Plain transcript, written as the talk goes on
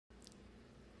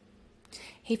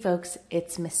Hey folks,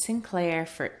 it's Miss Sinclair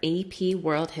for AP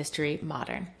World History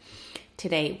Modern.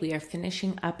 Today we are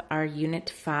finishing up our Unit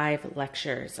 5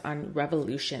 lectures on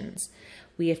revolutions.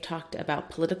 We have talked about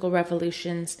political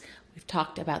revolutions, we've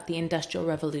talked about the Industrial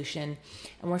Revolution,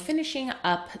 and we're finishing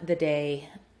up the day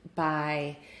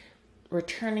by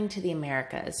returning to the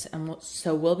Americas. And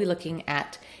so we'll be looking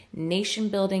at nation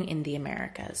building in the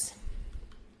Americas.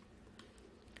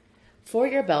 For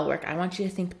your bell work, I want you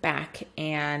to think back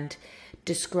and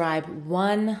describe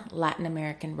one Latin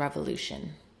American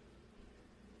revolution.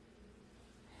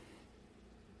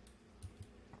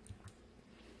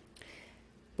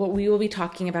 What we will be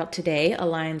talking about today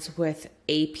aligns with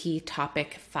AP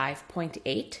topic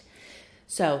 5.8.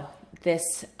 So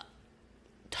this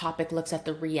topic looks at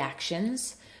the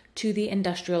reactions to the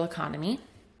industrial economy.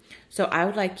 So I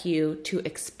would like you to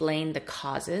explain the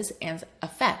causes and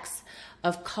effects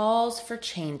of calls for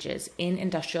changes in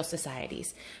industrial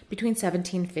societies between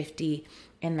 1750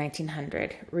 and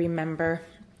 1900. Remember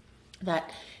that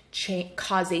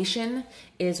causation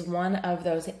is one of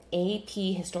those AP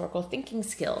historical thinking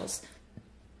skills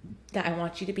that I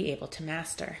want you to be able to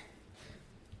master.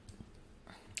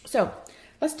 So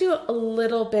let's do a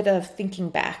little bit of thinking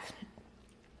back.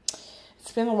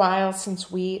 It's been a while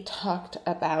since we talked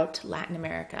about Latin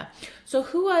America. So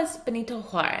who was Benito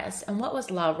Juarez and what was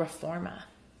La Reforma?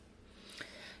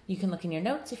 You can look in your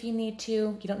notes if you need to.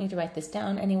 You don't need to write this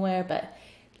down anywhere, but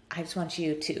I just want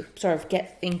you to sort of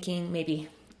get thinking, maybe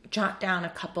jot down a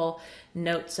couple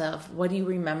notes of what do you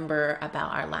remember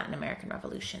about our Latin American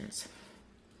revolutions.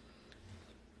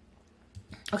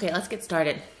 Okay, let's get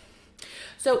started.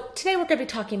 So today we're going to be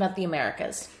talking about the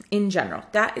Americas in general.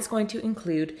 That is going to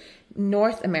include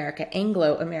North America,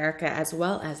 Anglo-America, as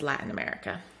well as Latin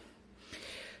America.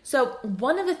 So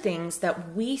one of the things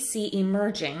that we see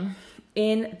emerging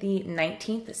in the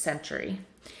 19th century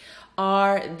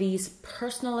are these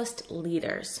personalist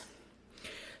leaders.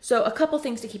 So a couple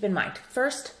things to keep in mind.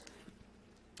 First,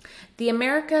 the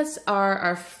Americas are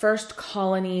our first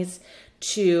colonies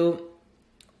to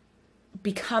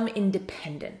become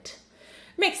independent.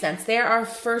 Makes sense. They're our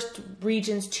first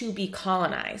regions to be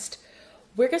colonized.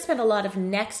 We're going to spend a lot of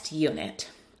next unit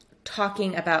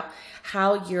talking about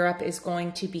how Europe is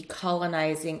going to be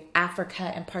colonizing Africa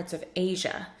and parts of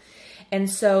Asia. And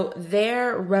so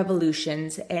their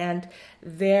revolutions and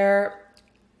their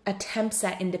attempts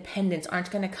at independence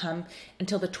aren't going to come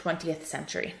until the 20th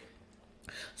century.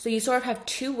 So you sort of have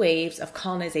two waves of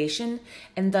colonization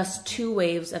and thus two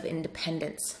waves of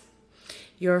independence.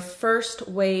 Your first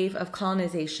wave of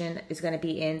colonization is going to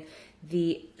be in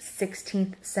the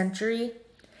 16th century,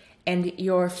 and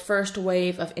your first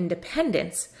wave of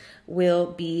independence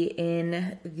will be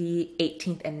in the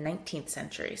 18th and 19th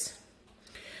centuries.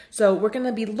 So we're going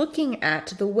to be looking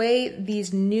at the way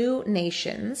these new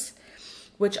nations,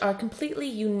 which are completely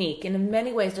unique, and in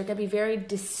many ways they're going to be very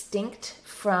distinct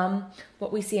from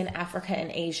what we see in Africa and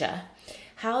Asia,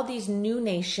 how these new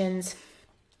nations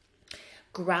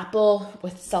grapple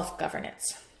with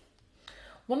self-governance.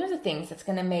 One of the things that's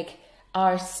going to make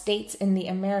our states in the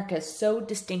Americas so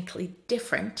distinctly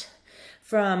different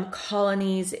from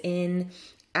colonies in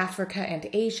Africa and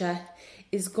Asia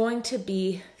is going to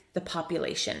be the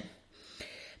population.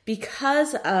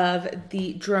 Because of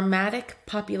the dramatic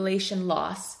population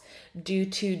loss due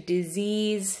to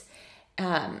disease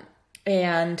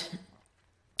and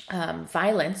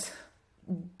violence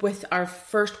with our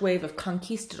first wave of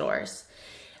conquistadors,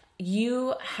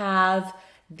 you have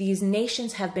these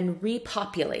nations have been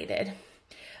repopulated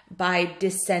by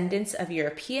descendants of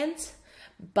Europeans,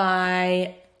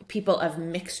 by people of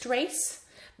mixed race,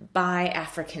 by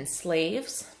African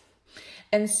slaves.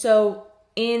 And so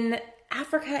in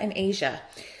Africa and Asia,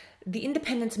 the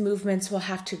independence movements will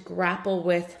have to grapple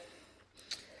with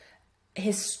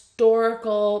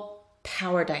historical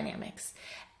power dynamics,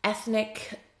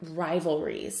 ethnic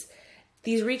rivalries.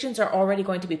 These regions are already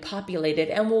going to be populated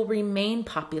and will remain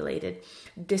populated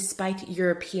despite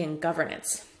European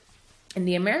governance. In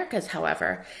the Americas,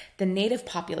 however, the native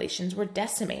populations were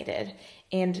decimated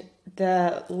and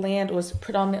the land was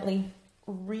predominantly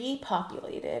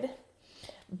repopulated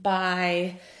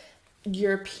by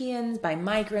Europeans, by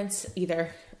migrants,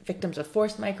 either victims of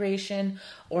forced migration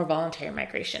or voluntary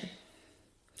migration.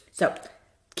 So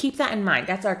keep that in mind.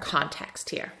 That's our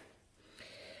context here.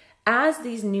 As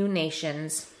these new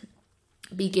nations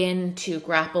begin to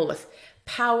grapple with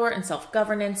power and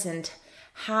self-governance and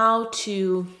how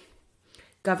to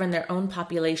govern their own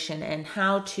population and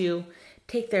how to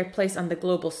take their place on the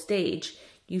global stage,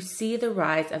 you see the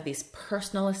rise of these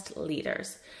personalist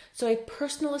leaders. So a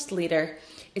personalist leader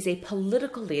is a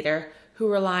political leader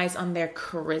who relies on their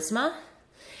charisma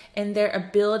and their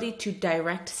ability to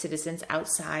direct citizens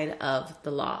outside of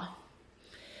the law.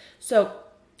 So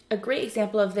a great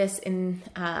example of this in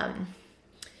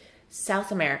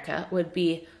South America would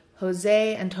be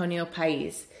Jose Antonio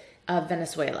Paez of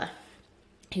Venezuela.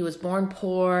 He was born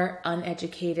poor,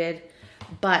 uneducated,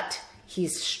 but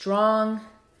he's strong,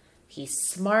 he's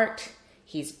smart,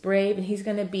 he's brave, and he's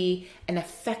going to be an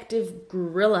effective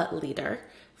guerrilla leader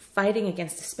fighting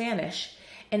against the Spanish,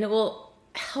 and it will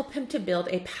help him to build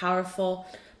a powerful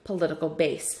political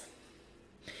base.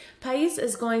 Paez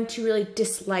is going to really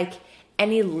dislike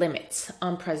any limits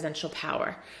on presidential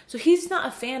power. So he's not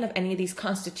a fan of any of these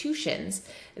constitutions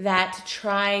that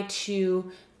try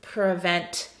to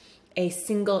prevent a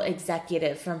single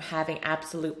executive from having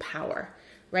absolute power,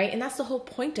 right? And that's the whole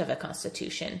point of a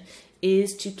constitution,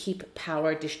 is to keep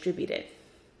power distributed.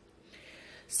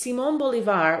 Simón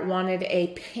Bolívar wanted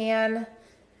a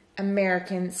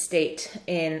pan-American state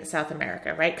in South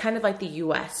America, right? Kind of like the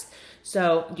US.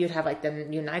 So you'd have like the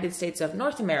United States of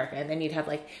North America, and then you'd have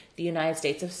like the United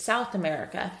States of South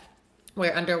America,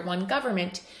 where under one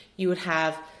government, you would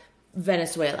have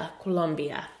Venezuela,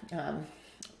 Colombia,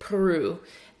 Peru,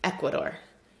 Ecuador.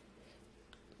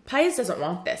 Paez doesn't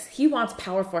want this. He wants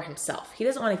power for himself. He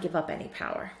doesn't want to give up any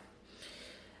power.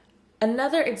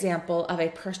 Another example of a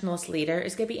personalist leader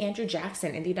is going to be Andrew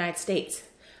Jackson in the United States.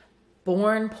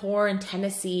 Born poor in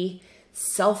Tennessee,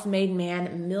 self-made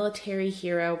man, military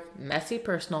hero, messy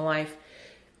personal life.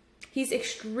 He's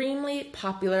extremely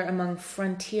popular among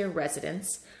frontier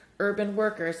residents, urban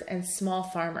workers, and small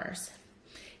farmers.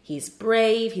 He's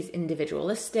brave, he's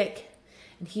individualistic,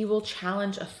 and he will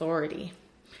challenge authority.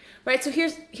 Right, so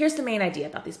here's the main idea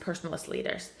about these personalist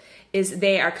leaders, is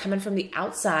they are coming from the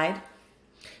outside,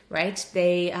 right?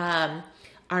 They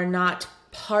are not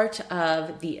part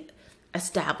of the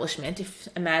establishment,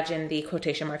 imagine the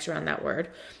quotation marks around that word.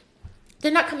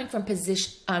 They're not coming from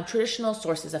traditional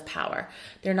sources of power.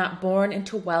 They're not born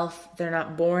into wealth. They're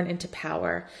not born into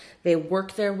power. They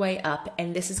work their way up,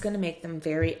 and this is going to make them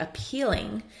very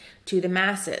appealing to the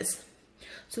masses.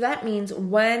 So that means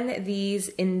when these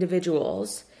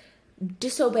individuals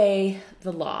disobey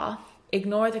the law,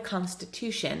 ignore the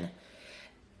Constitution,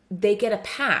 they get a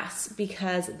pass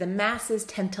because the masses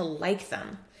tend to like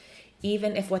them,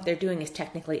 even if what they're doing is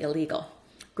technically illegal.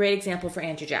 Great example for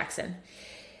Andrew Jackson.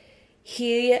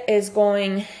 He is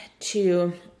going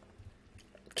to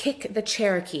kick the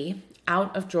Cherokee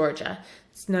out of Georgia.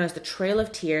 It's known as the Trail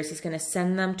of Tears. He's going to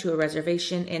send them to a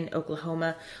reservation in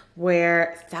Oklahoma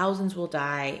where thousands will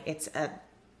die. It's a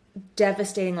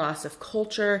devastating loss of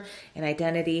culture and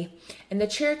identity. And the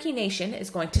Cherokee Nation is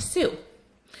going to sue.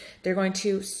 They're going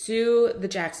to sue the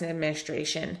Jackson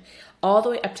administration all the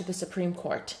way up to the Supreme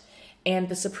Court. And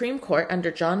the Supreme Court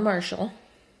under John Marshall,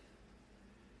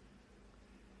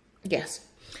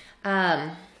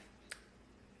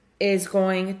 is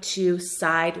going to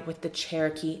side with the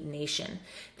Cherokee Nation.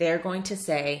 They're going to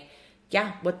say,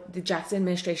 yeah, what the Jackson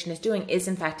administration is doing is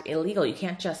in fact illegal. You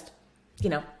can't just,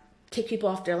 kick people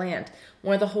off their land.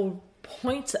 One of the whole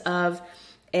points of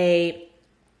a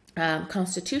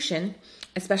constitution,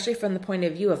 especially from the point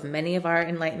of view of many of our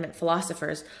Enlightenment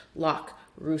philosophers, Locke,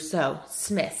 Rousseau,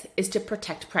 Smith, is to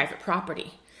protect private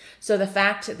property. So the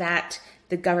fact that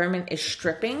the government is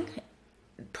stripping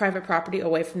private property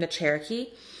away from the Cherokee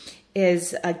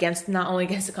is not only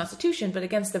against the Constitution, but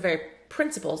against the very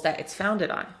principles that it's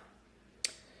founded on.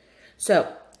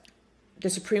 So the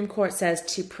Supreme Court says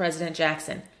to President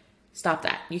Jackson, stop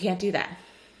that. You can't do that.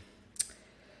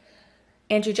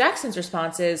 Andrew Jackson's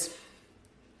response is,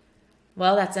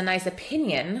 well, that's a nice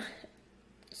opinion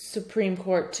Supreme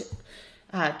Court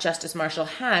Justice Marshall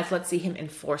has. Let's see him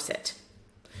enforce it.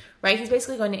 Right? He's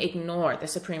basically going to ignore the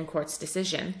Supreme Court's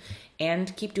decision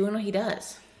and keep doing what he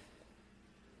does.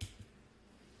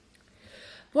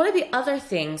 One of the other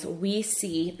things we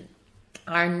see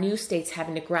our new states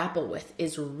having to grapple with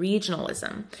is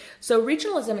regionalism. So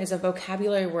regionalism is a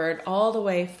vocabulary word all the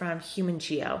way from Human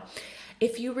Geo.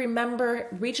 If you remember,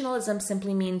 regionalism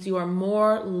simply means you are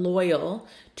more loyal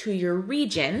to your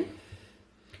region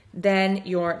than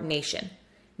your nation.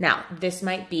 Now, this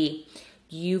might be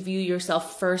you view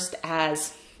yourself first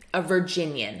as a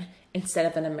Virginian instead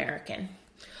of an American.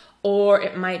 Or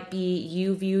it might be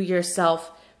you view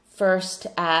yourself first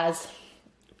as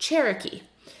Cherokee.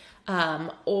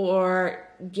 Or,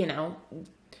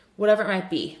 whatever it might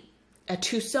be, a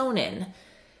Tucsonan.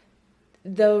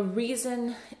 The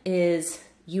reason is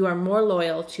you are more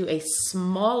loyal to a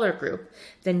smaller group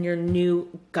than your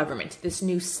new government, this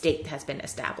new state that has been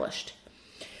established.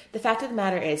 The fact of the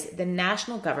matter is the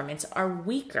national governments are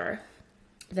weaker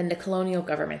than the colonial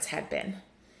governments had been.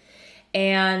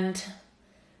 And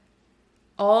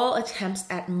all attempts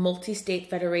at multi-state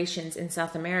federations in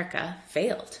South America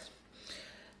failed.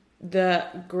 The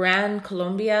Gran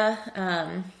Colombia,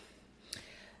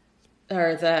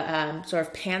 or the sort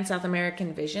of pan-South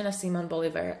American vision of Simon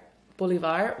Bolivar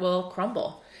will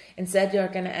crumble. Instead, you're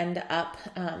going to end up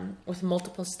with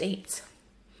multiple states.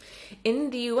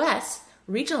 In the U.S.,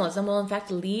 regionalism will in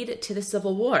fact lead to the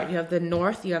Civil War. You have the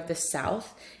North, you have the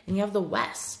South, and you have the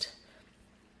West.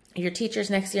 Your teachers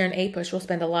next year in APUSH will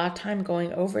spend a lot of time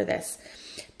going over this,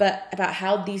 but about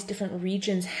how these different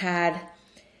regions had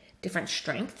different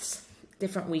strengths,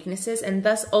 different weaknesses, and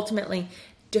thus ultimately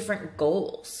different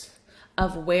goals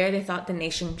of where they thought the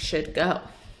nation should go.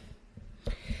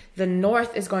 The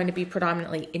North is going to be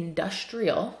predominantly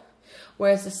industrial,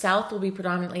 whereas the South will be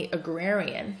predominantly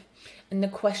agrarian. And the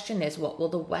question is, what will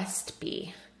the West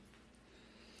be?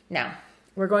 Now,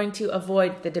 we're going to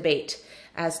avoid the debate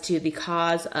as to the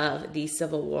cause of the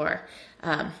Civil War.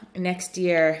 Next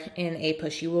year in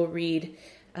APUSH, you will read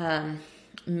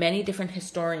many different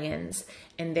historians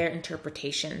and their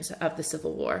interpretations of the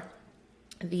Civil War.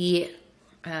 The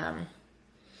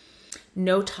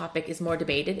no topic is more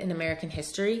debated in American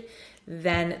history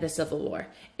than the Civil War.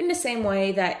 In the same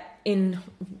way that in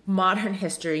modern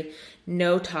history,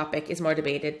 no topic is more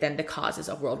debated than the causes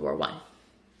of World War I.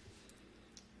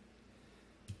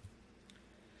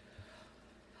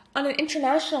 On an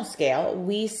international scale,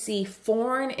 we see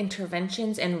foreign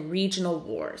interventions and regional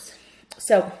wars.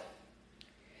 So,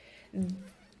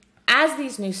 as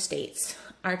these new states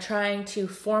are trying to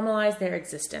formalize their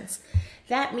existence,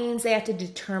 that means they have to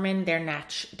determine their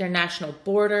national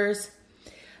borders.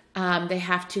 They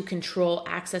have to control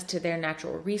access to their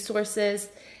natural resources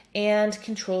and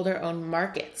control their own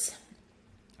markets.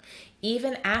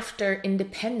 Even after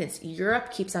independence,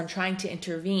 Europe keeps on trying to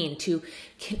intervene to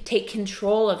take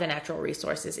control of the natural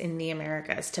resources in the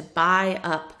Americas, to buy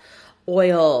up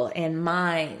oil and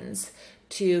mines,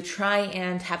 to try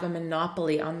and have a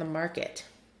monopoly on the market.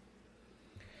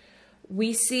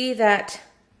 We see that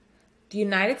the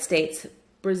United States,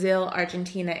 Brazil,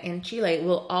 Argentina, and Chile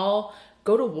will all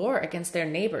go to war against their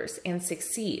neighbors and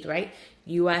succeed, right?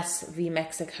 US v.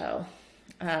 Mexico.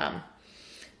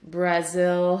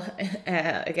 Brazil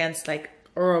against like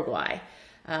Uruguay,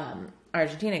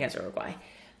 Argentina against Uruguay,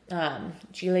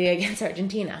 Chile against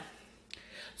Argentina.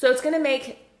 So it's going to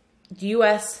make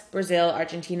US, Brazil,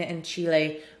 Argentina, and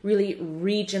Chile really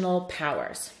regional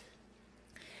powers.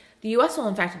 The US will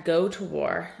in fact go to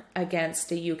war against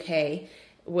the UK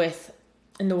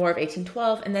in the War of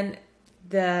 1812, and then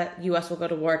the US will go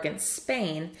to war against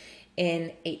Spain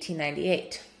in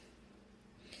 1898.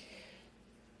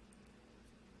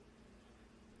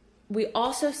 We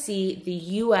also see the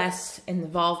U.S.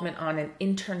 involvement on an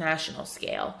international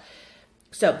scale.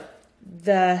 So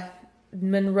the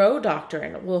Monroe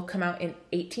Doctrine will come out in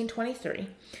 1823,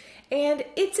 and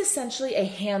it's essentially a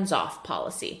hands-off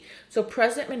policy. So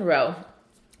President Monroe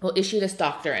will issue this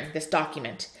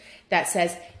document that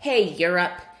says, hey,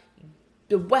 Europe,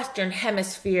 the Western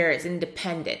Hemisphere is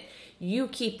independent. You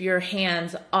keep your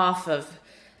hands off of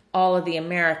all of the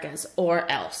Americas or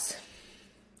else.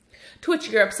 To which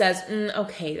Europe says,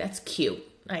 okay, that's cute.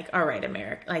 Like, all right,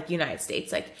 America, like United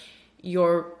States, like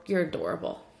you're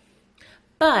adorable.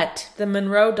 But the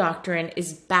Monroe Doctrine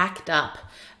is backed up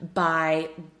by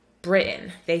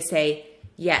Britain. They say,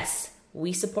 yes,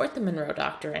 we support the Monroe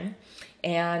Doctrine.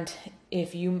 And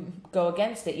if you go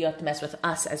against it, you have to mess with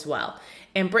us as well.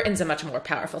 And Britain's a much more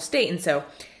powerful state. And so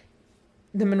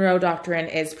the Monroe Doctrine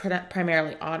is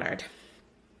primarily honored.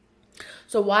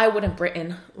 So why wouldn't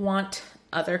Britain want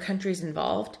other countries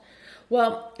involved?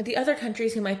 Well, the other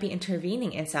countries who might be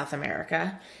intervening in South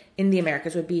America, in the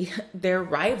Americas, would be their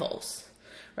rivals,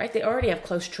 right? They already have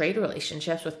close trade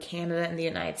relationships with Canada and the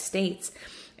United States,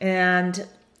 and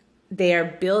they are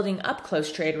building up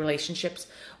close trade relationships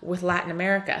with Latin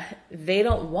America. They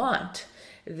don't want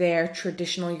their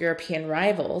traditional European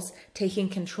rivals taking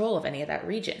control of any of that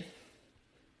region.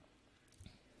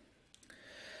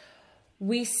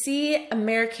 We see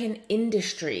American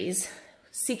industries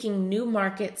seeking new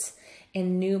markets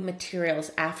and new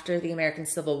materials after the American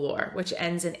Civil War, which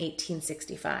ends in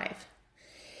 1865.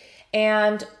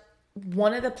 And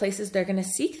one of the places they're going to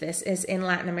seek this is in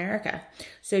Latin America.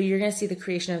 So you're going to see the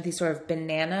creation of these sort of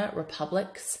banana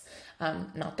republics,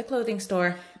 not the clothing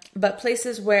store, but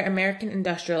places where American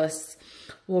industrialists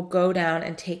will go down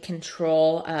and take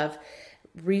control of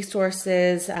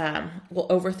resources, will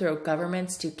overthrow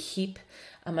governments to keep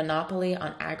a monopoly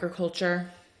on agriculture.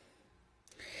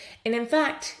 And in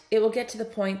fact, it will get to the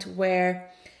point where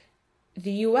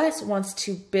the U.S. wants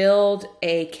to build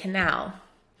a canal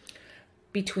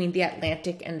between the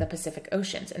Atlantic and the Pacific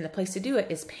Oceans, and the place to do it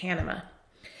is Panama.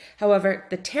 However,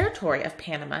 the territory of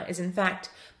Panama is in fact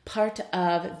part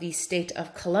of the state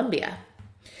of Colombia.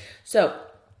 So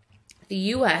the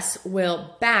U.S.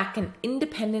 will back an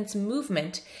independence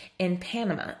movement in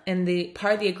Panama, and the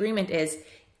part of the agreement is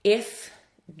if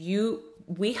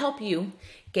we help you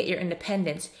get your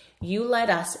independence, you let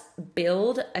us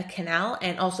build a canal,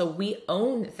 and also we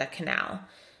own the canal.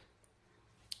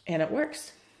 And it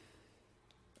works.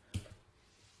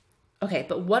 Okay,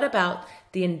 but what about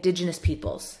the indigenous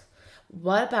peoples?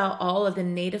 What about all of the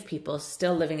native peoples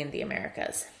still living in the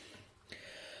Americas?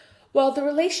 Well, the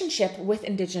relationship with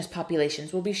indigenous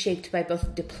populations will be shaped by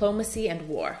both diplomacy and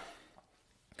war.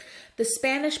 The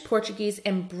Spanish, Portuguese,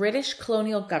 and British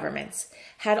colonial governments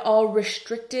had all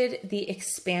restricted the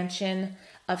expansion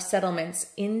of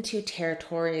settlements into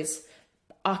territories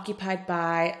occupied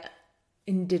by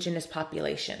indigenous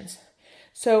populations.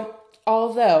 So,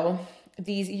 although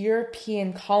these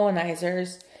European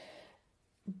colonizers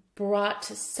brought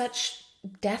such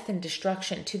death and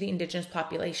destruction to the indigenous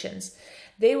populations,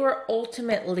 they were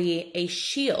ultimately a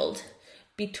shield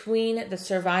between the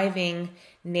surviving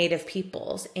native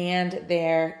peoples and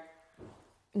their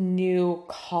new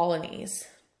colonies.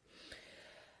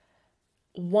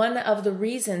 One of the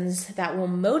reasons that will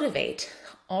motivate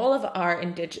all of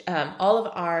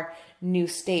our new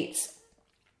states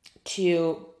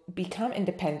to become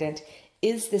independent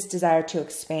is this desire to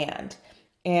expand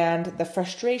and the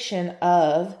frustration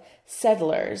of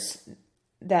settlers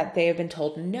that they have been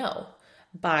told no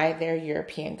by their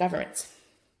European governments.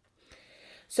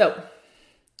 So,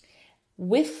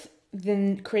 with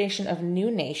the creation of new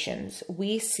nations,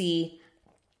 we see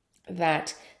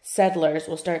that settlers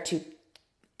will start to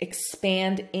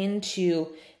expand into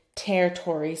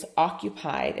territories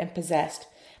occupied and possessed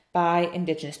by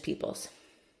indigenous peoples.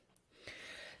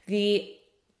 The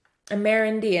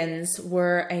Amerindians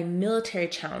were a military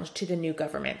challenge to the new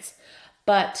governments,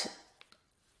 but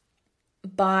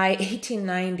by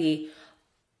 1890,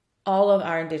 all of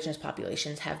our indigenous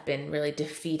populations have been really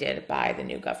defeated by the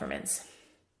new governments.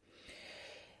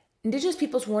 Indigenous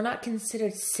peoples were not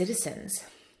considered citizens,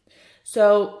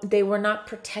 so they were not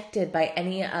protected by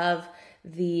any of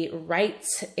the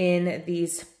rights in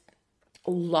these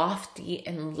lofty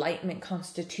Enlightenment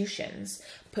constitutions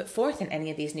put forth in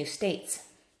any of these new states.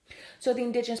 So the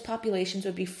indigenous populations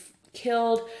would be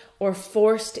killed or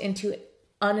forced into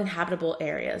uninhabitable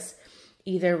areas,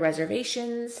 either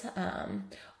reservations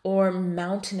or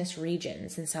mountainous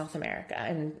regions in South America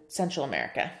and Central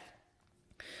America.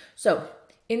 So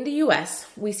in the U.S.,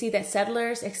 we see that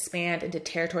settlers expand into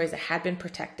territories that had been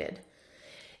protected.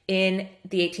 In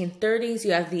the 1830s,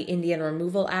 you have the Indian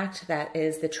Removal Act, that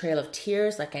is the Trail of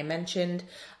Tears, like I mentioned,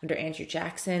 under Andrew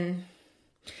Jackson.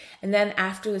 And then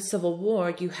after the Civil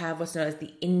War, you have what's known as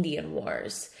the Indian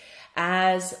Wars,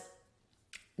 as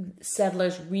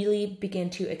settlers really begin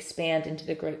to expand into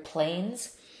the Great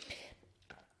Plains.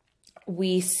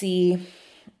 We see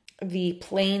the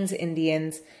Plains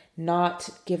Indians not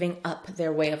giving up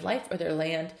their way of life or their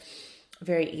land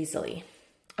very easily,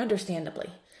 understandably.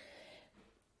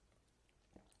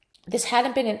 This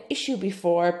hadn't been an issue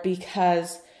before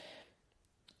because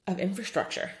of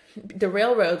infrastructure. The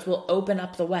railroads will open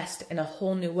up the West in a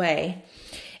whole new way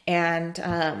and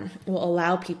will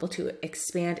allow people to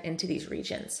expand into these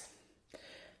regions.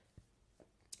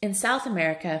 In South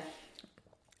America,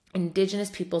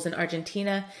 indigenous peoples in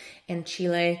Argentina and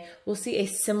Chile will see a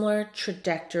similar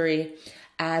trajectory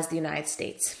as the United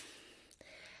States.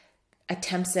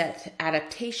 Attempts at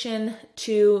adaptation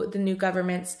to the new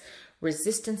governments,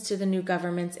 resistance to the new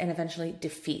governments, and eventually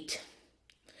defeat.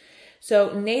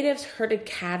 So natives herded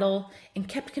cattle and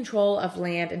kept control of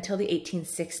land until the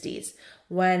 1860s,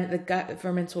 when the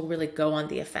governments will really go on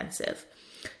the offensive.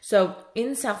 So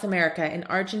in South America, in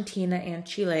Argentina and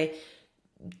Chile,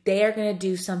 they are going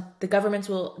to the governments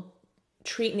will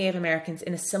treat Native Americans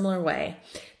in a similar way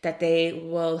that they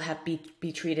will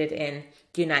be treated in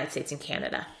the United States and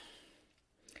Canada.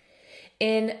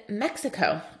 In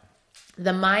Mexico,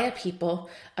 the Maya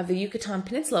people of the Yucatan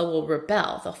Peninsula will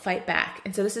rebel. They'll fight back.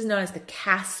 And so this is known as the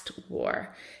caste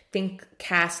war. Think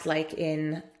caste like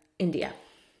in India.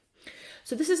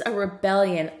 So this is a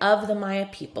rebellion of the Maya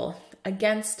people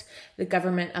against the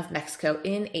government of Mexico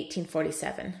in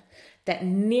 1847 that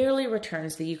nearly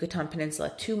returns the Yucatan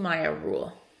Peninsula to Maya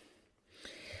rule.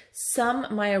 Some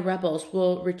Maya rebels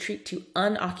will retreat to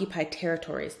unoccupied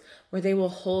territories where they will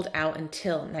hold out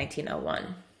until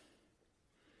 1901.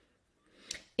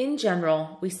 In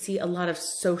general, we see a lot of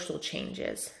social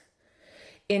changes.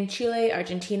 In Chile,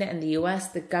 Argentina, and the US,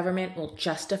 the government will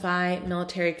justify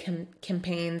military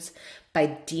campaigns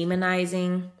by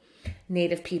demonizing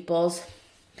Native peoples.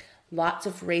 Lots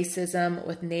of racism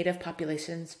with Native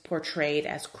populations portrayed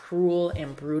as cruel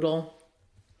and brutal.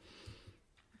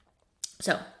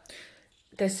 So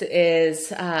this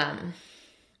is a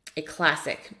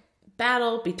classic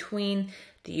battle between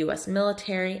the U.S.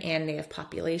 military and Native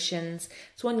populations.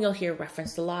 It's one you'll hear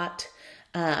referenced a lot.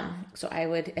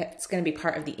 It's going to be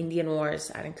part of the Indian Wars.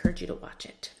 I'd encourage you to watch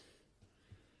it.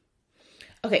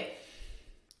 Okay.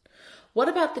 What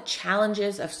about the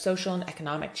challenges of social and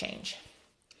economic change?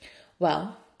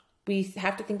 Well, we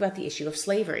have to think about the issue of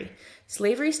slavery.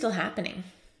 Slavery is still happening.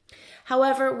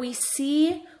 However, we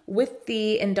see with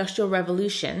the Industrial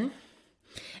Revolution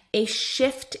a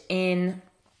shift in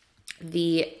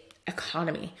the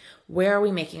economy. Where are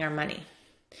we making our money?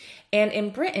 And in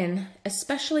Britain,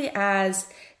 especially as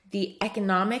the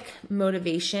economic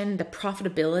motivation, the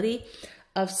profitability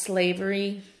of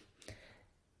slavery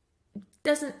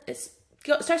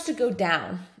starts to go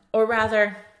down, or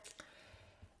rather,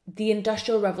 the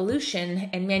Industrial Revolution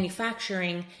and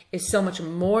manufacturing is so much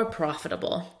more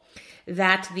profitable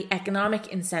that the economic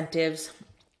incentives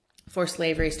for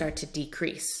slavery start to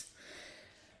decrease.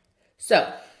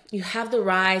 So you have the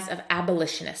rise of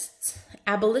abolitionists.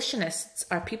 Abolitionists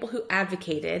are people who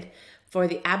advocated for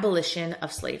the abolition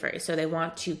of slavery. So they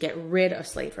want to get rid of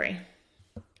slavery.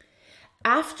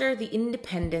 After the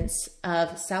independence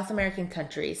of South American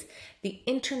countries, the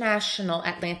international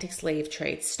Atlantic slave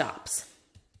trade stops.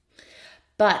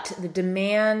 But the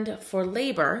demand for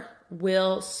labor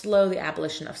will slow the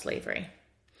abolition of slavery.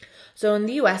 So in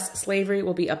the US, slavery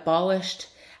will be abolished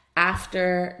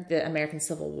after the American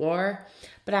Civil War,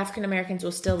 but African Americans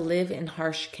will still live in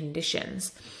harsh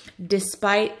conditions.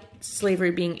 Despite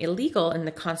slavery being illegal in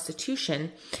the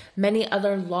Constitution, many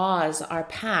other laws are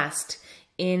passed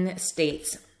in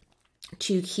states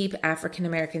to keep African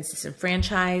Americans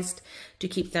disenfranchised, to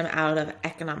keep them out of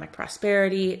economic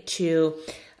prosperity, to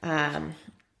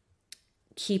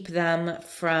keep them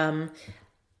from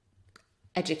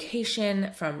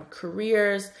education, from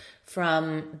careers,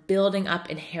 from building up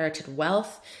inherited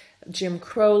wealth. Jim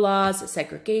Crow laws,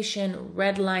 segregation,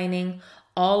 redlining,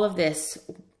 all of this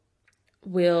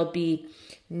will be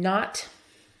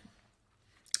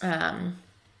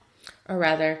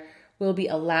will be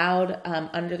allowed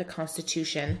under the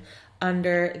Constitution,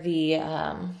 under the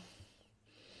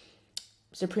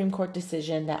Supreme Court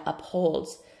decision that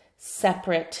upholds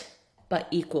separate but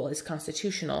equal is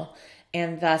constitutional,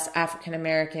 and thus African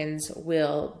Americans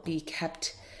will be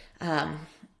kept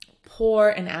poor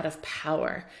and out of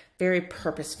power very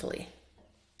purposefully.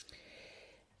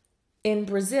 In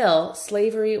Brazil,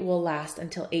 slavery will last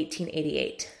until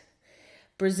 1888.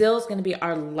 Brazil is going to be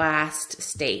our last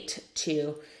state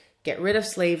to get rid of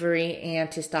slavery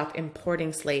and to stop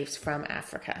importing slaves from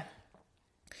Africa.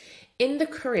 In the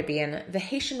Caribbean, the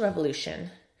Haitian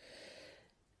Revolution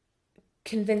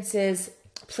convinces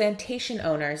plantation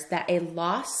owners that a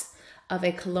loss of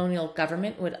a colonial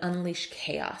government would unleash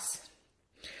chaos.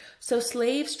 So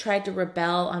slaves tried to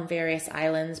rebel on various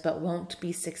islands but won't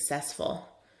be successful.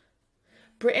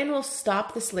 Britain will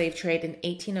stop the slave trade in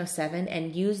 1807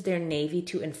 and use their navy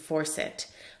to enforce it,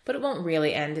 but it won't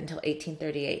really end until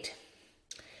 1838.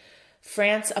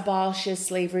 France abolishes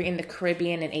slavery in the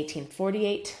Caribbean in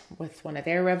 1848 with one of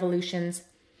their revolutions.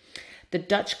 The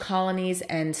Dutch colonies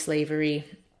end slavery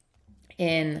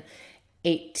in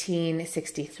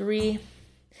 1863,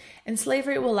 and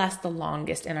slavery will last the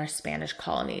longest in our Spanish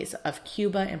colonies of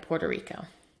Cuba and Puerto Rico.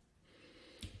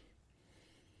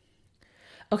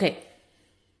 Okay,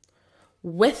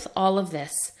 with all of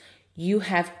this, you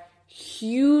have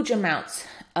huge amounts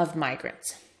of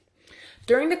migrants.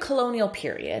 During the colonial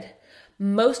period,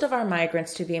 most of our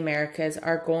migrants to the Americas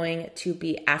are going to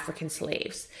be African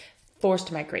slaves,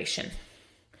 forced migration.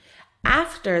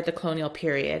 After the colonial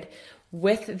period,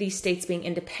 with the states being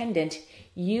independent,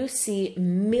 you see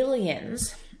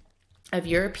millions of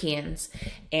Europeans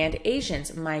and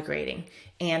Asians migrating.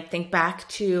 And think back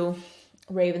to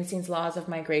Ravenstein's laws of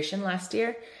migration last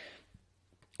year.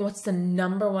 What's the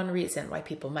number one reason why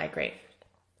people migrate?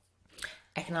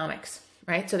 Economics,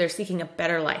 right? So they're seeking a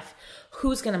better life.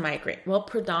 Who's going to migrate? Well,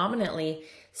 predominantly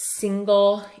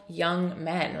single young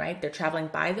men, right? They're traveling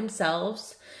by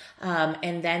themselves,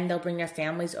 and then they'll bring their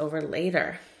families over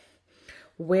later.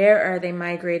 Where are they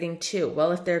migrating to?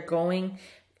 Well, if they're going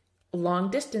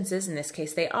long distances, in this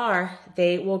case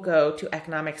they will go to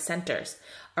economic centers,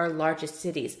 our largest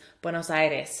cities, Buenos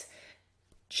Aires,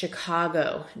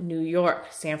 Chicago, New York,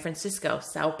 San Francisco,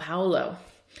 Sao Paulo,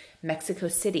 Mexico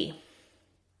City.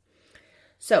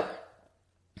 So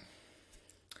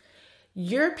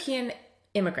European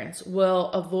immigrants will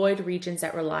avoid regions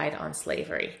that relied on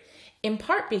slavery, in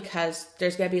part because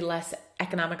there's going to be less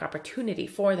economic opportunity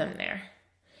for them there.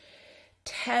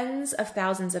 Tens of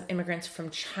thousands of immigrants from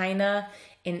China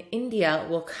and India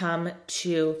will come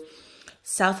to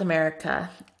South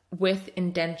America with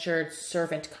indentured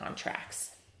servant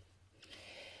contracts.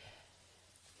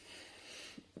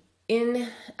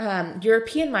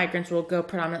 European migrants will go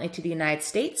predominantly to the United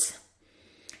States,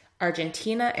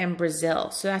 Argentina, and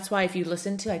Brazil. So that's why if you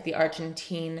listen to like the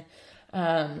Argentine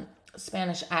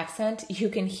Spanish accent, you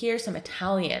can hear some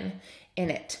Italian in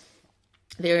it.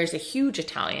 There is a huge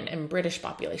Italian and British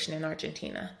population in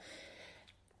Argentina.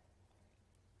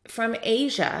 From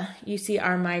Asia, you see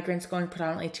our migrants going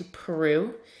predominantly to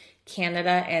Peru,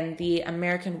 Canada, and the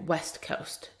American West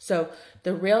Coast. So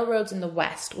the railroads in the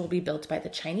West will be built by the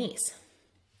Chinese.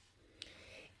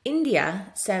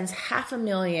 India sends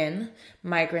 500,000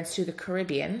 migrants to the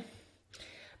Caribbean.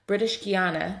 British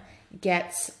Guiana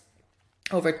gets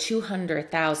over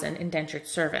 200,000 indentured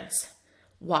servants.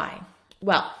 Why?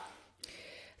 Well,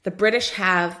 the British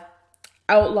have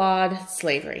outlawed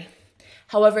slavery.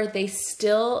 However, they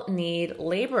still need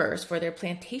laborers for their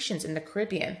plantations in the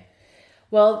Caribbean.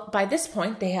 Well, by this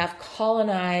point, they have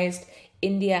colonized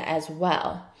India as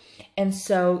well. And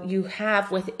so you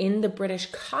have within the British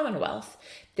Commonwealth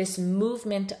this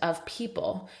movement of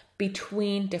people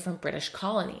between different British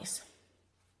colonies.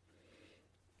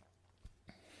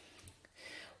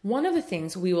 One of the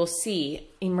things we will see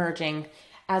emerging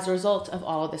as a result of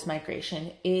all of this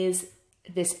migration is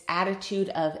this attitude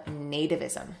of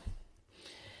nativism.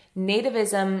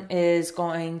 Nativism is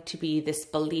going to be this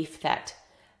belief that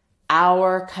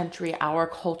our country, our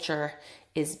culture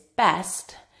is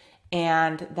best,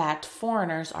 and that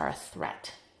foreigners are a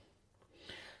threat.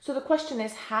 So the question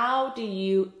is, how do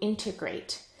you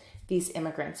integrate these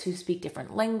immigrants who speak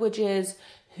different languages,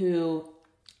 who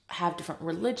have different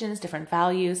religions, different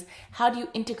values? How do you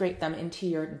integrate them into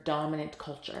your dominant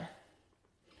culture?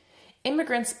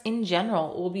 Immigrants in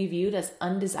general will be viewed as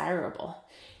undesirable.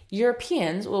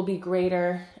 Europeans will be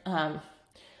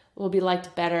will be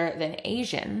liked better than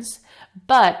Asians,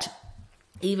 but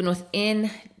even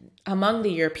among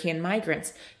the European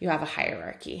migrants, you have a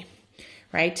hierarchy,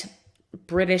 right?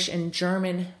 British and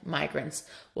German migrants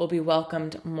will be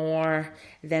welcomed more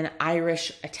than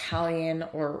Irish, Italian,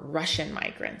 or Russian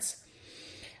migrants.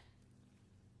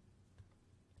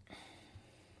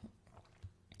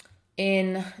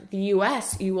 In the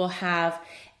US, you will have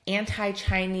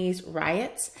anti-Chinese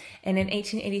riots, and in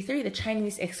 1883, the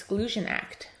Chinese Exclusion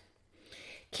Act.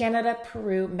 Canada,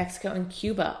 Peru, Mexico, and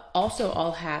Cuba also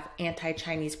all have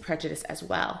anti-Chinese prejudice as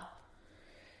well.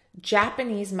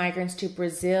 Japanese migrants to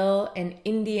Brazil and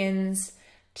Indians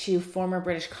to former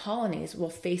British colonies will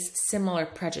face similar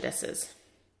prejudices.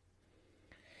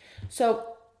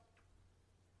 So,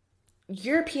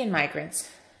 European migrants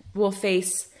will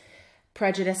face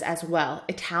prejudice as well.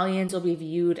 Italians will be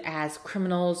viewed as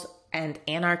criminals and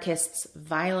anarchists, they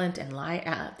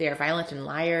are violent and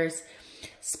liars.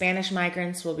 Spanish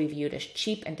migrants will be viewed as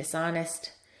cheap and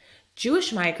dishonest.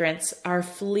 Jewish migrants are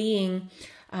fleeing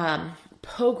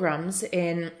pogroms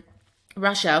in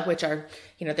Russia, which are,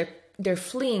 they're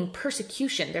fleeing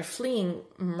persecution, they're fleeing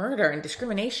murder and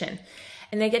discrimination,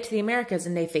 and they get to the Americas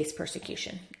and they face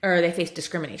persecution, or they face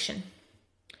discrimination.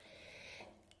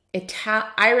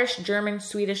 Irish, German,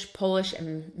 Swedish, Polish,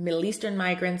 and Middle Eastern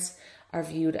migrants are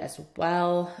viewed as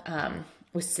well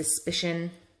with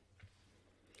suspicion.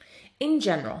 In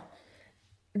general,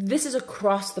 this is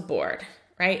across the board,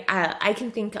 right? I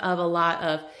can think of a lot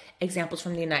of examples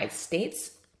from the United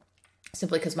States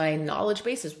simply because my knowledge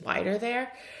base is wider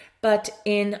there. But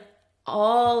in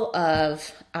all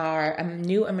of our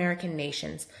new American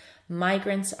nations,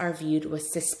 migrants are viewed with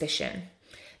suspicion.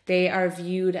 They are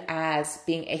viewed as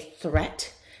being a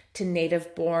threat to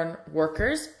native-born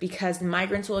workers because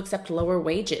migrants will accept lower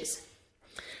wages,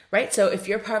 right? So if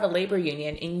you're part of a labor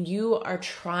union and you are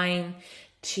trying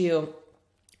to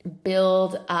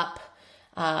build up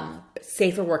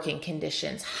safer working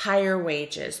conditions, higher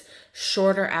wages,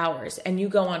 shorter hours, and you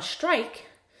go on strike,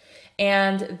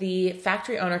 and the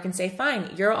factory owner can say,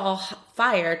 fine, you're all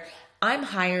fired. I'm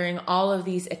hiring all of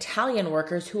these Italian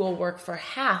workers who will work for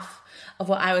half of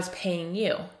what I was paying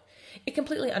you. It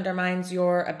completely undermines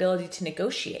your ability to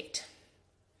negotiate.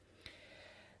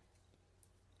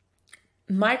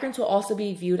 Migrants will also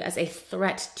be viewed as a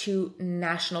threat to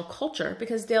national culture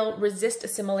because they'll resist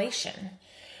assimilation,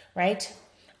 right?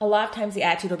 A lot of times the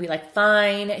attitude will be like,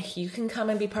 fine, you can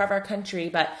come and be part of our country,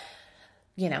 but,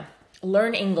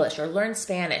 learn English or learn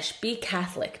Spanish, be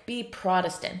Catholic, be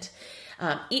Protestant,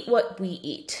 eat what we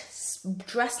eat,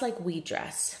 dress like we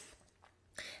dress,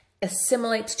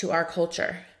 assimilate to our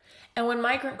culture. And when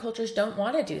migrant cultures don't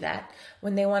want to do that,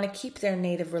 when they want to keep their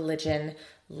native religion,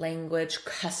 language,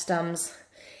 customs,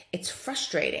 it's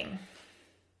frustrating.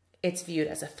 It's viewed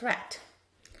as a threat.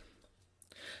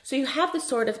 So you have this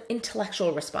sort of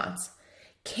intellectual response.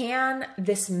 Can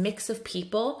this mix of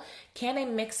people, can a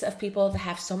mix of people that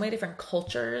have so many different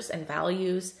cultures and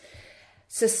values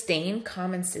sustain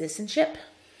common citizenship?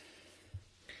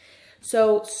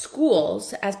 So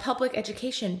schools, as public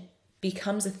education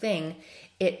becomes a thing,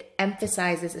 it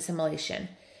emphasizes assimilation,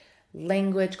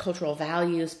 language, cultural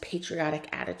values, patriotic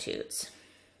attitudes.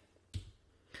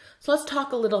 So let's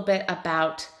talk a little bit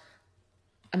about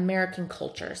American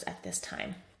cultures at this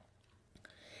time.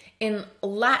 In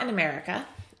Latin America,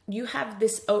 you have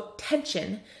this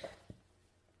tension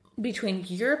between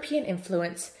European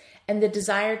influence and the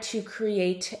desire to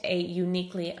create a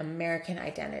uniquely American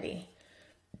identity.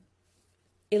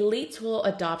 Elites will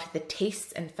adopt the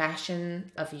tastes and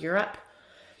fashion of Europe.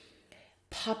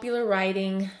 Popular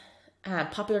writing,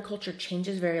 popular culture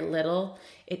changes very little.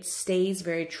 It stays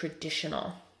very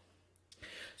traditional.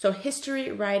 So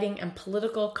history, writing, and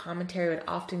political commentary would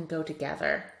often go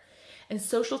together. And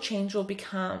social change will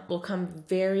come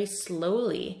very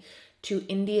slowly to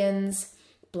Indians,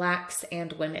 Blacks,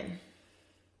 and women.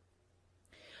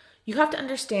 You have to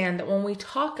understand that when we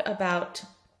talk about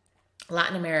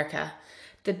Latin America,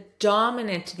 the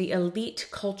dominant, the elite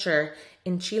culture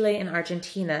in Chile and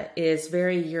Argentina is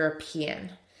very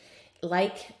European.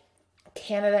 Like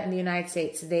Canada and the United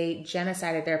States, they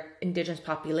genocided their indigenous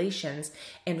populations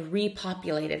and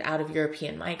repopulated out of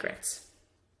European migrants.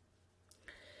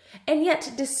 And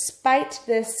yet, despite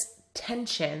this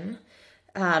tension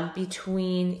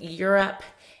between Europe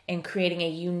and creating a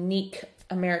unique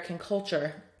American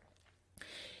culture,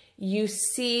 you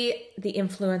see the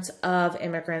influence of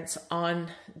immigrants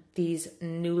on these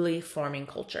newly forming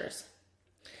cultures.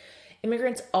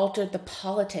 Immigrants altered the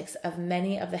politics of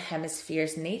many of the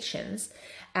hemisphere's nations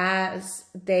as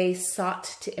they sought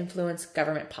to influence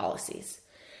government policies.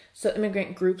 So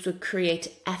immigrant groups would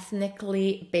create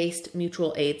ethnically based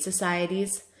mutual aid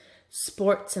societies,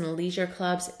 sports and leisure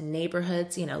clubs,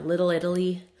 neighborhoods, Little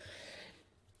Italy.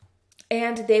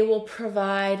 And they will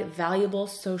provide valuable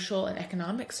social and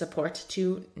economic support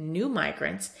to new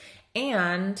migrants,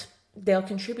 and they'll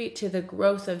contribute to the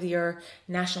growth of your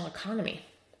national economy.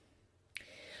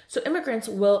 So immigrants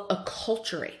will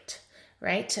acculturate,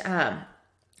 right?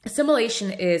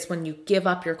 Assimilation is when you give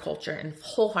up your culture and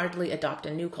wholeheartedly adopt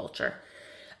a new culture.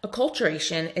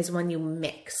 Acculturation is when you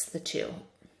mix the two.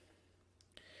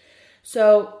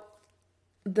 So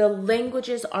the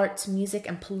languages, arts, music,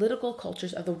 and political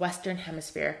cultures of the Western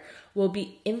Hemisphere will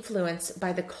be influenced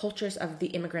by the cultures of the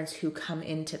immigrants who come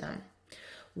into them.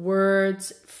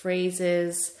 Words,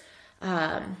 phrases,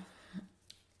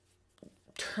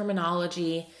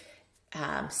 terminology,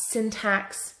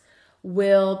 syntax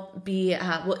will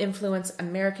influence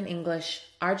American English,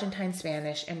 Argentine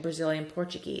Spanish, and Brazilian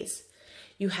Portuguese.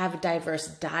 You have diverse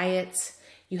diets.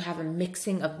 You have a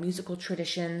mixing of musical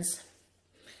traditions.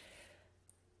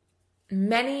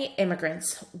 Many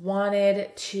immigrants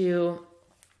wanted to,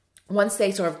 once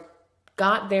they sort of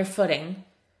got their footing,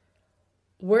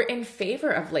 were in favor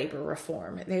of labor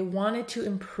reform. They wanted to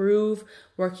improve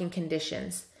working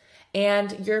conditions.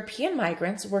 And European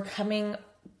migrants were coming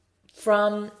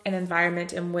from an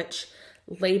environment in which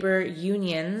labor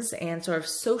unions and sort of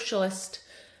socialist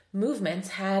movements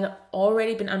had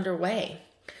already been underway.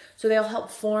 So they'll help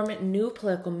form new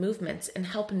political movements and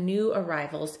help new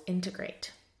arrivals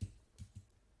integrate.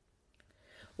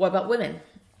 What about women?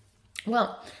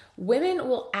 Well, women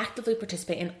will actively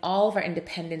participate in all of our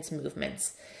independence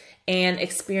movements and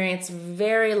experience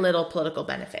very little political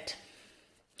benefit.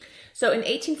 So in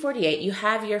 1848, you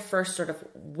have your first sort of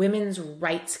women's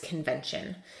rights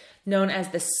convention, known as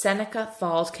the Seneca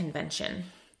Falls Convention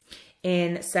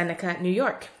in Seneca, New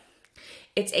York.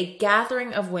 It's a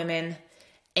gathering of women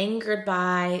angered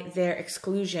by their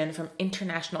exclusion from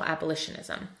international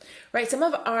abolitionism, right? Some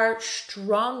of our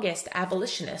strongest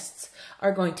abolitionists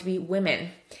are going to be women.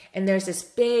 And there's this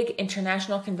big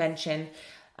international convention,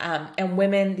 and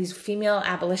women, these female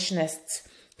abolitionists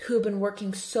who've been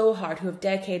working so hard, who have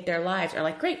dedicated their lives, are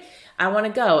like, great, I want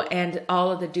to go. And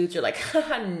all of the dudes are like,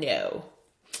 haha, no.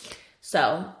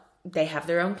 So they have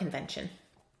their own convention.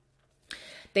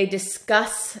 They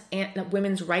discuss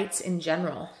women's rights in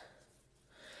general.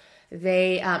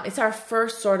 It's our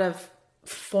first sort of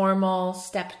formal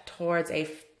step towards a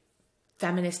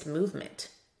feminist movement.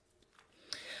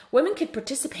 Women could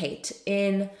participate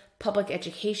in public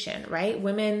education, right?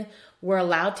 Women were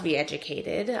allowed to be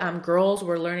educated. Girls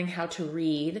were learning how to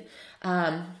read.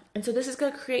 And so this is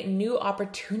going to create new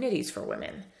opportunities for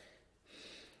women.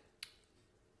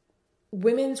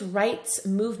 Women's rights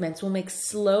movements will make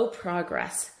slow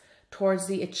progress towards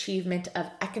the achievement of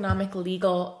economic,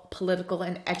 legal, political,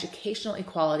 and educational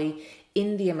equality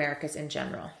in the Americas in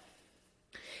general.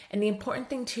 And the important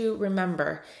thing to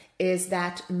remember is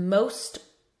that most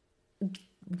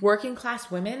working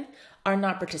class women are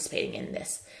not participating in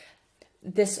this.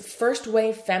 This first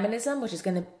wave feminism, which is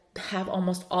going to have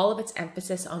almost all of its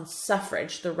emphasis on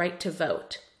suffrage, the right to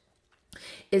vote,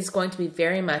 is going to be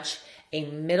very much a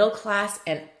middle class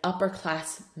and upper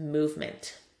class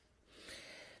movement.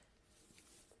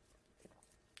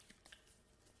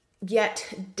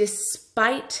 Yet,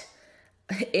 despite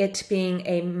it being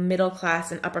a middle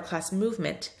class and upper class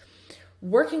movement,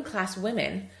 working class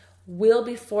women will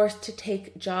be forced to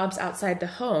take jobs outside the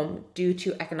home due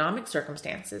to economic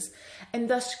circumstances and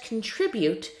thus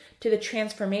contribute to the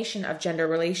transformation of gender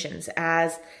relations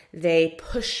as they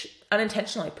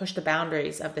unintentionally push the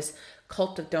boundaries of this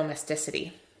cult of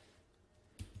domesticity.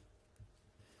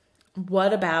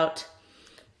 What about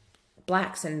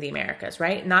Blacks in the Americas,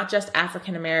 right? Not just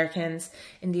African Americans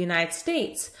in the United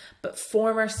States, but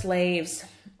former slaves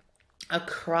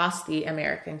across the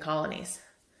American colonies.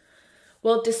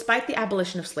 Well, despite the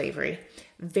abolition of slavery,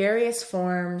 various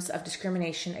forms of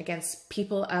discrimination against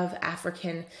people of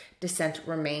African descent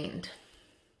remained.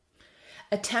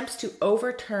 Attempts to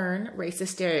overturn racist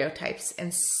stereotypes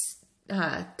and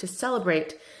to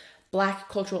celebrate Black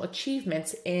cultural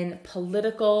achievements in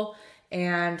political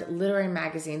and literary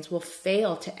magazines will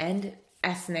fail to end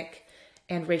ethnic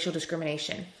and racial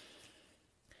discrimination.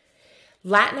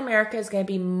 Latin America is going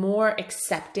to be more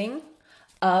accepting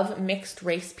of mixed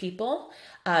race people.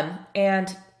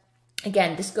 And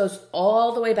again, this goes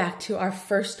all the way back to our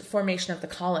first formation of the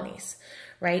colonies,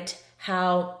 right?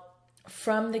 How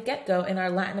from the get-go in our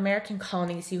Latin American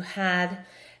colonies, you had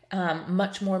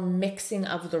much more mixing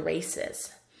of the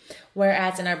races.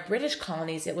 Whereas in our British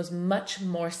colonies, it was much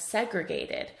more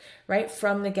segregated, right?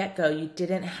 From the get-go, you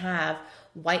didn't have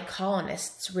white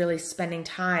colonists really spending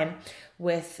time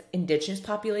with indigenous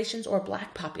populations or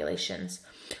Black populations.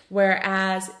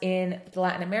 Whereas in the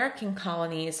Latin American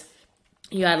colonies,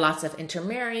 you had lots of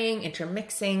intermarrying,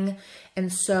 intermixing,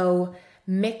 and so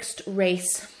mixed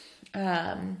race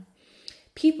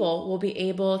people will be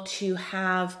able to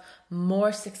have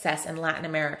more success in Latin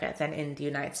America than in the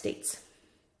United States.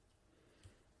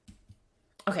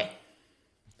 Okay,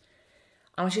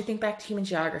 I want you to think back to human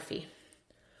geography.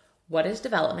 What is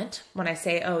development? When I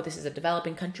say, oh, this is a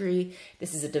developing country,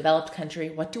 this is a developed country,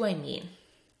 what do I mean?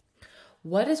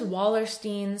 What is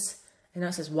Wallerstein's, I know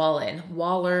it says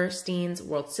Wallerstein's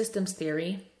world systems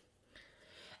theory?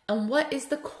 And what is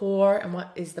the core and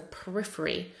what is the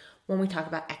periphery when we talk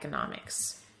about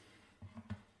economics?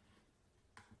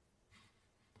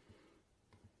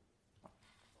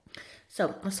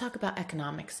 So let's talk about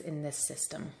economics in this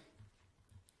system.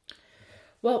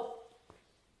 Well,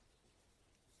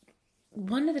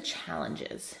 one of the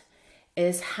challenges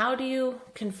is how do you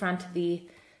confront the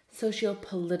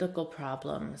socio-political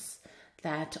problems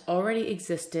that already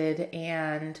existed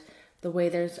and the way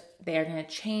they are going to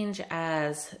change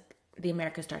as the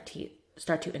Americas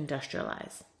start to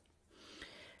industrialize.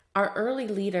 Our early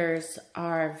leaders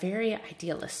are very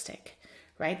idealistic,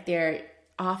 right? Their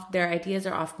ideas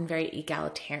are often very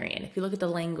egalitarian. If you look at the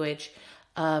language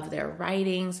of their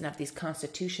writings and of these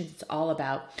constitutions, it's all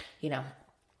about,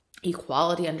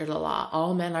 equality under the law.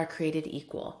 All men are created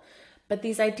equal. But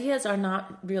these ideas are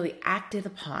not really acted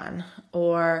upon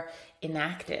or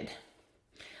enacted.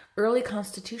 Early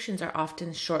constitutions are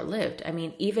often short-lived. I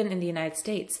mean, even in the United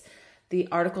States, the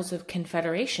Articles of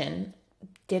Confederation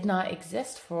did not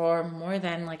exist for more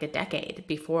than like a decade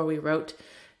before we wrote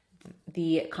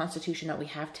the Constitution that we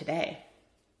have today.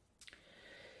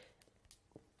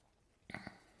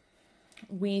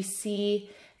 We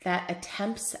see that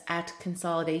attempts at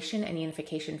consolidation and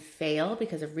unification fail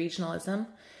because of regionalism,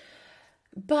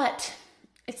 but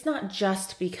it's not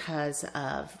just because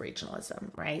of regionalism,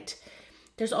 right?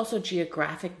 There's also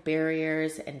geographic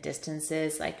barriers and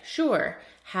distances. Like, sure,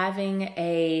 having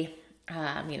a,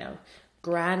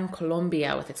 Gran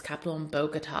Colombia with its capital in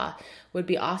Bogota would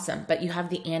be awesome, but you have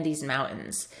the Andes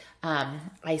Mountains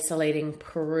isolating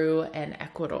Peru and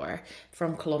Ecuador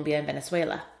from Colombia and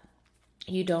Venezuela.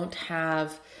 You don't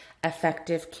have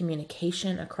effective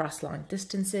communication across long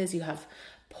distances. You have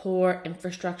poor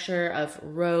infrastructure of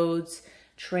roads,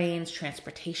 trains,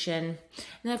 transportation. And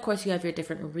then, of course, you have your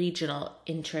different regional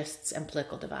interests and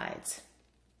political divides.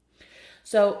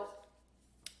 So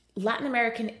Latin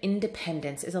American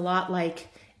independence is a lot like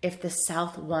if the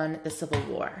South won the Civil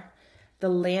War. The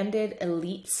landed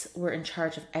elites were in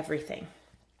charge of everything.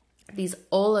 These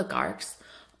oligarchs,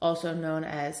 also known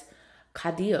as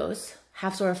caudillos,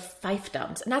 have sort of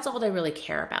fiefdoms, and that's all they really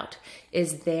care about,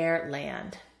 is their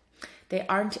land. They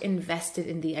aren't invested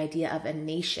in the idea of a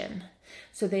nation,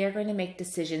 so they are going to make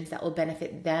decisions that will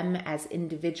benefit them as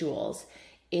individuals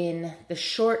in the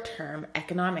short term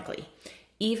economically,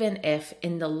 even if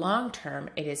in the long term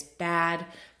it is bad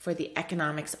for the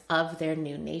economics of their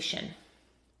new nation.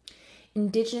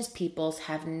 Indigenous peoples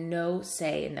have no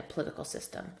say in the political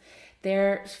system.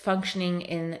 They're functioning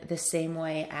in the same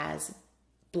way as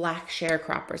Black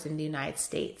sharecroppers in the United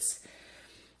States,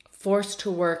 forced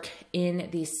to work in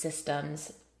these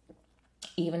systems.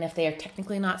 Even if they are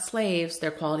technically not slaves,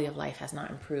 their quality of life has not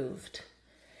improved.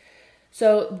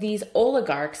 So these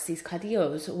oligarchs, these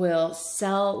caudillos, will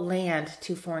sell land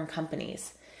to foreign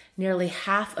companies. Nearly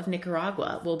half of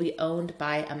Nicaragua will be owned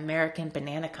by American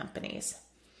banana companies.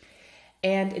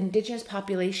 And indigenous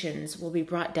populations will be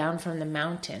brought down from the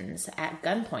mountains at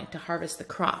gunpoint to harvest the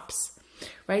crops,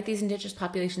 right? These indigenous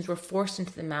populations were forced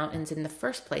into the mountains in the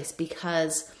first place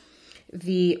because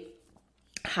the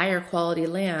higher quality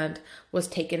land was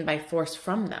taken by force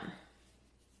from them.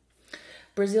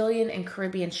 Brazilian and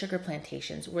Caribbean sugar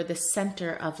plantations were the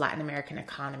center of Latin American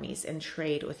economies and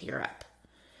trade with Europe.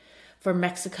 For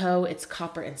Mexico, it's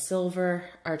copper and silver,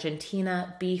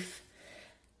 Argentina, beef,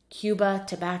 Cuba,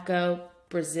 tobacco,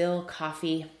 Brazil,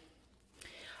 coffee.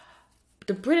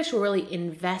 The British will really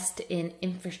invest in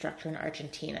infrastructure in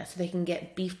Argentina so they can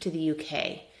get beef to the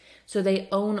UK. So they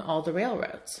own all the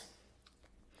railroads.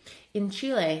 In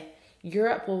Chile,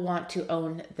 Europe will want to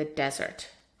own the desert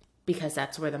because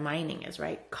that's where the mining is,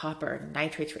 right? Copper,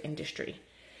 nitrates for industry.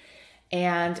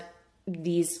 And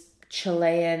these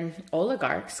Chilean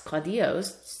oligarchs,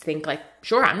 caudillos, think like,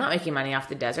 sure, I'm not making money off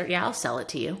the desert. Yeah, I'll sell it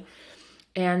to you.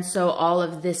 And so all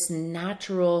of this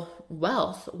natural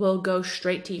wealth will go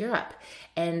straight to Europe,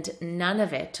 and none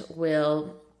of it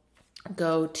will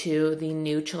go to the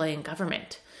new Chilean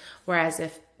government. Whereas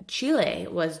if Chile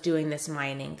was doing this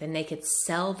mining, then they could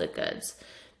sell the goods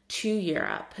to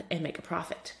Europe and make a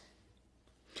profit.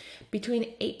 Between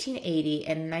 1880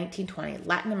 and 1920,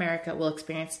 Latin America will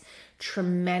experience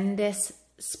tremendous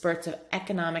spurts of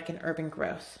economic and urban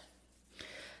growth.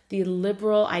 The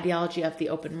liberal ideology of the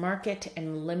open market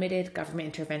and limited government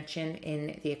intervention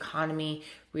in the economy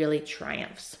really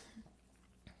triumphs.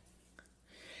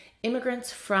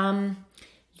 Immigrants from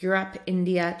Europe,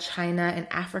 India, China, and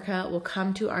Africa will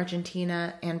come to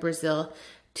Argentina and Brazil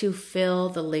to fill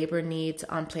the labor needs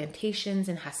on plantations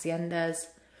and haciendas.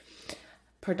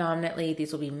 Predominantly,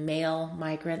 these will be male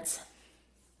migrants.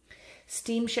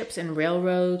 Steamships and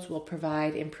railroads will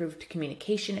provide improved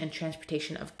communication and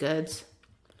transportation of goods.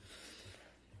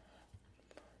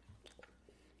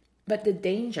 But the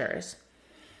dangers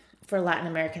for Latin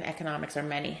American economics are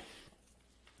many.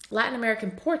 Latin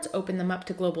American ports open them up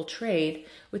to global trade,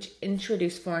 which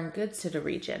introduce foreign goods to the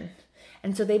region.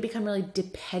 And so they become really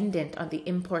dependent on the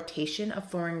importation of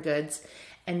foreign goods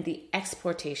and the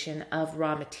exportation of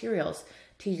raw materials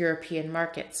to European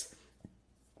markets,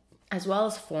 as well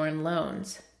as foreign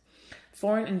loans.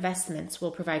 Foreign investments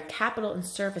will provide capital and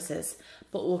services,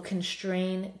 but will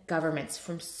constrain governments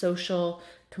from social,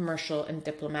 commercial, and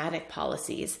diplomatic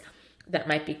policies that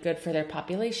might be good for their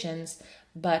populations,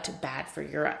 but bad for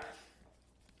Europe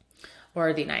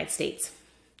or the United States.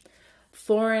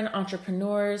 Foreign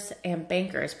entrepreneurs and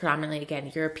bankers, predominantly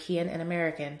again European and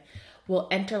American, will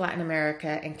enter Latin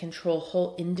America and control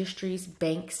whole industries,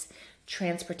 banks,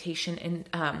 transportation, and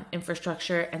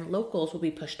infrastructure, and locals will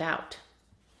be pushed out.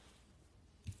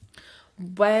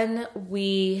 When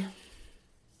we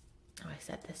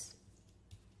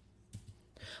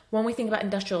think about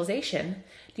industrialization,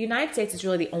 the United States is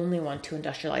really the only one to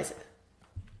industrialize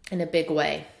in a big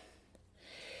way.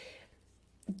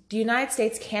 The United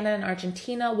States, Canada, and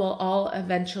Argentina will all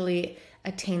eventually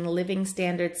attain living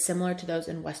standards similar to those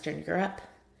in Western Europe.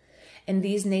 And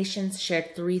these nations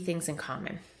shared three things in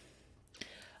common: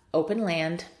 open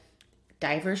land,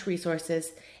 diverse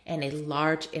resources, and a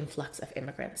large influx of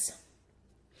immigrants.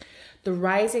 The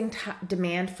rising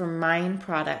demand for mine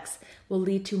products will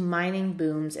lead to mining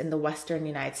booms in the Western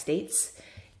United States,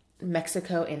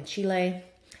 Mexico, and Chile.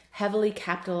 Heavily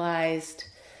capitalized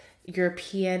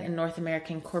European and North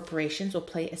American corporations will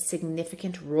play a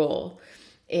significant role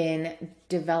in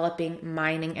developing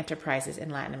mining enterprises in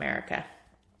Latin America.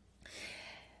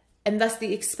 And thus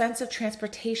the expensive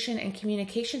transportation and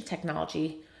communication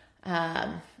technology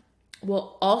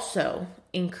will also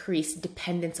increased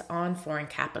dependence on foreign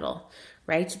capital,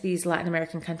 right? These Latin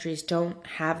American countries don't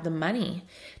have the money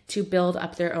to build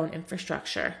up their own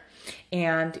infrastructure.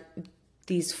 And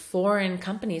these foreign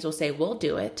companies will say, we'll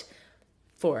do it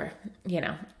for,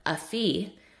 a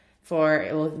fee, for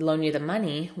it will loan you the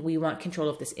money. We want control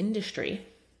of this industry.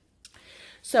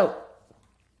 So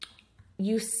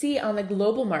you see on the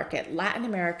global market, Latin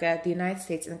America, the United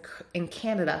States, and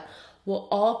Canada will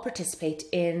all participate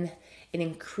in an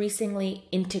increasingly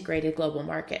integrated global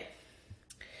market.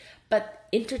 But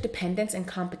interdependence and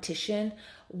competition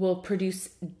will produce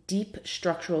deep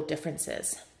structural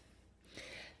differences.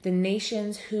 The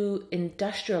nations who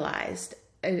industrialized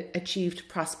achieved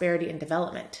prosperity and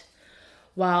development,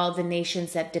 while the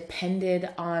nations that depended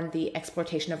on the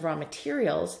exportation of raw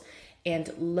materials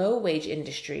and low-wage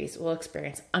industries will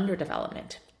experience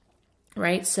underdevelopment,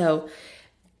 right? So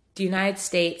the United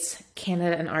States,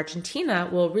 Canada, and Argentina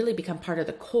will really become part of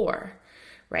the core,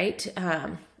 right?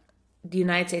 The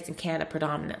United States and Canada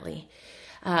predominantly.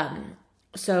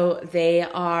 So they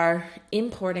are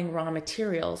importing raw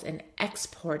materials and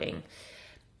exporting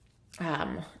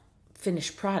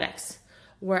finished products,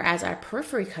 whereas our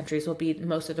periphery countries will be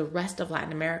most of the rest of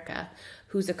Latin America,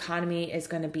 whose economy is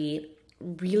going to be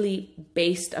really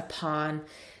based upon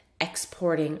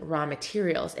exporting raw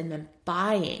materials and then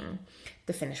buying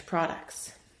the finished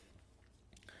products.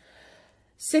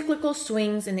 Cyclical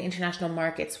swings in the international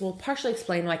markets will partially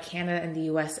explain why Canada and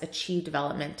the US achieve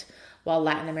development while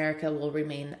Latin America will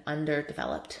remain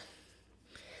underdeveloped.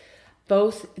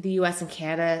 Both the US and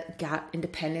Canada got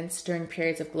independence during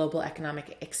periods of global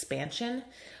economic expansion,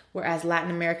 whereas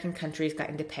Latin American countries got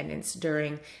independence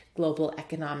during global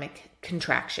economic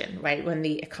contraction, right, when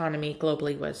the economy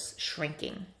globally was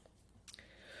shrinking.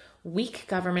 Weak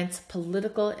governments,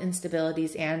 political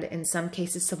instabilities, and in some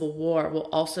cases civil war will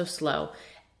also slow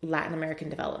Latin American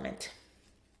development.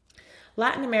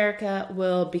 Latin America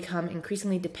will become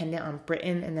increasingly dependent on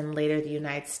Britain and then later the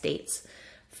United States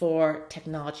for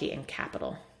technology and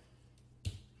capital.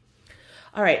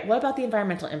 All right, what about the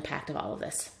environmental impact of all of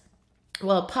this?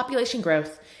 Well, population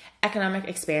growth, economic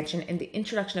expansion, and the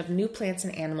introduction of new plants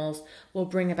and animals will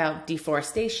bring about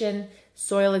deforestation,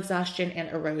 soil exhaustion, and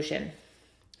erosion.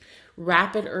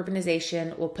 Rapid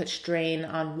urbanization will put strain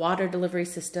on water delivery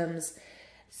systems,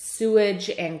 sewage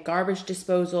and garbage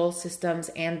disposal systems,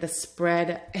 and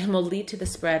will lead to the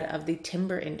spread of the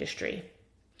timber industry.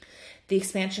 The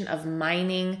expansion of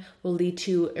mining will lead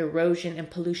to erosion and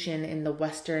pollution in the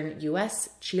western US,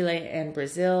 Chile, and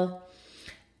Brazil.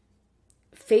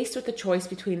 Faced with the choice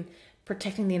between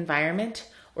protecting the environment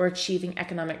or achieving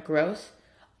economic growth,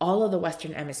 all of the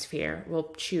Western Hemisphere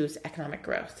will choose economic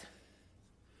growth.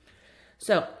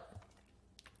 So,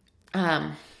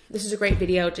 this is a great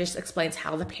video, just explains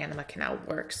how the Panama Canal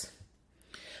works.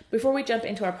 Before we jump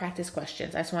into our practice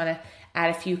questions, I just want to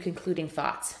add a few concluding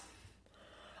thoughts.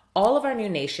 All of our new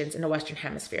nations in the Western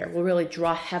Hemisphere will really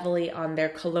draw heavily on their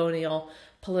colonial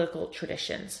political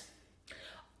traditions.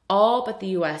 All but the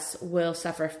US will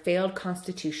suffer failed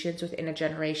constitutions within a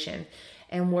generation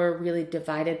and were really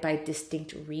divided by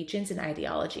distinct regions and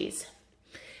ideologies.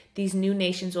 These new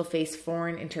nations will face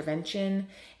foreign intervention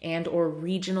and or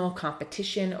regional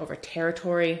competition over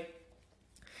territory.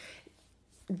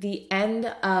 The end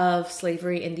of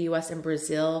slavery in the US and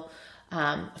Brazil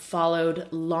followed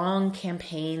long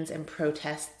campaigns and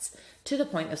protests to the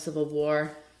point of civil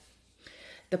war.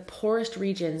 The poorest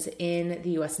regions in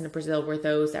the US and Brazil were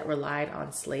those that relied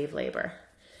on slave labor.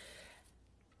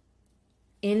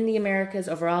 In the Americas,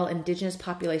 overall, indigenous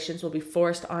populations will be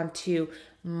forced onto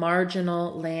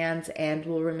marginal lands and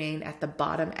will remain at the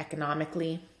bottom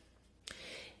economically.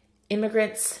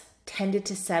 Immigrants tended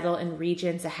to settle in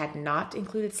regions that had not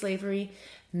included slavery.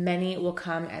 Many will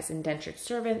come as indentured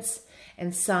servants,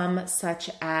 and some,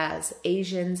 such as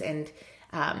Asians and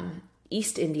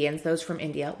East Indians, those from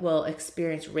India, will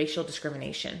experience racial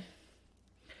discrimination.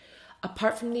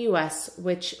 Apart from the US,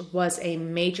 which was a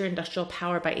major industrial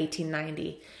power by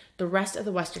 1890, the rest of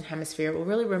the Western Hemisphere will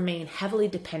really remain heavily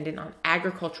dependent on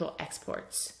agricultural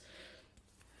exports.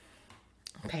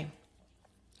 Okay,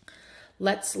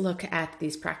 let's look at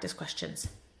these practice questions.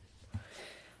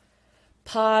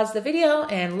 Pause the video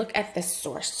and look at this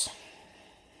source.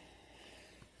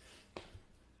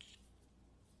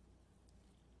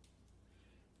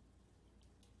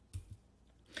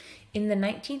 In the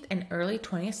 19th and early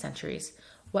 20th centuries,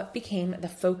 what became the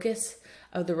focus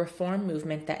of the reform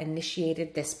movement that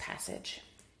initiated this passage?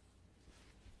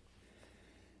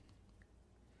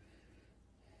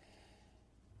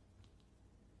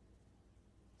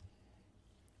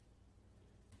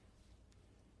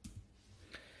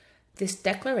 This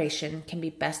declaration can be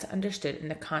best understood in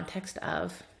the context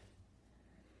of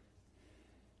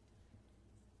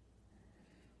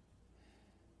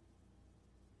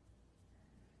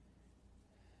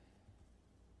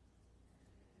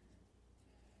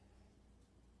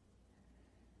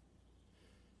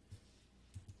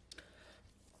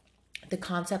the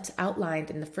concepts outlined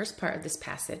in the first part of this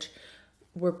passage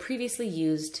were previously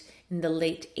used in the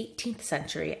late 18th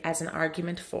century as an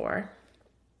argument for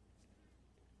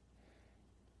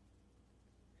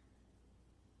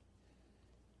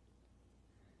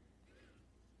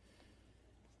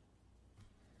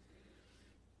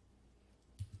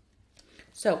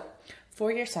So,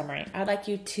 for your summary, I'd like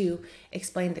you to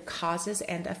explain the causes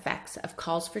and effects of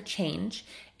calls for change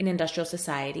in industrial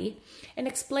society and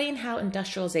explain how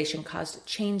industrialization caused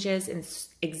changes in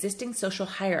existing social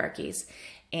hierarchies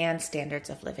and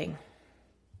standards of living.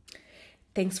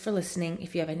 Thanks for listening.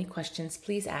 If you have any questions,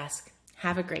 please ask.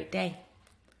 Have a great day.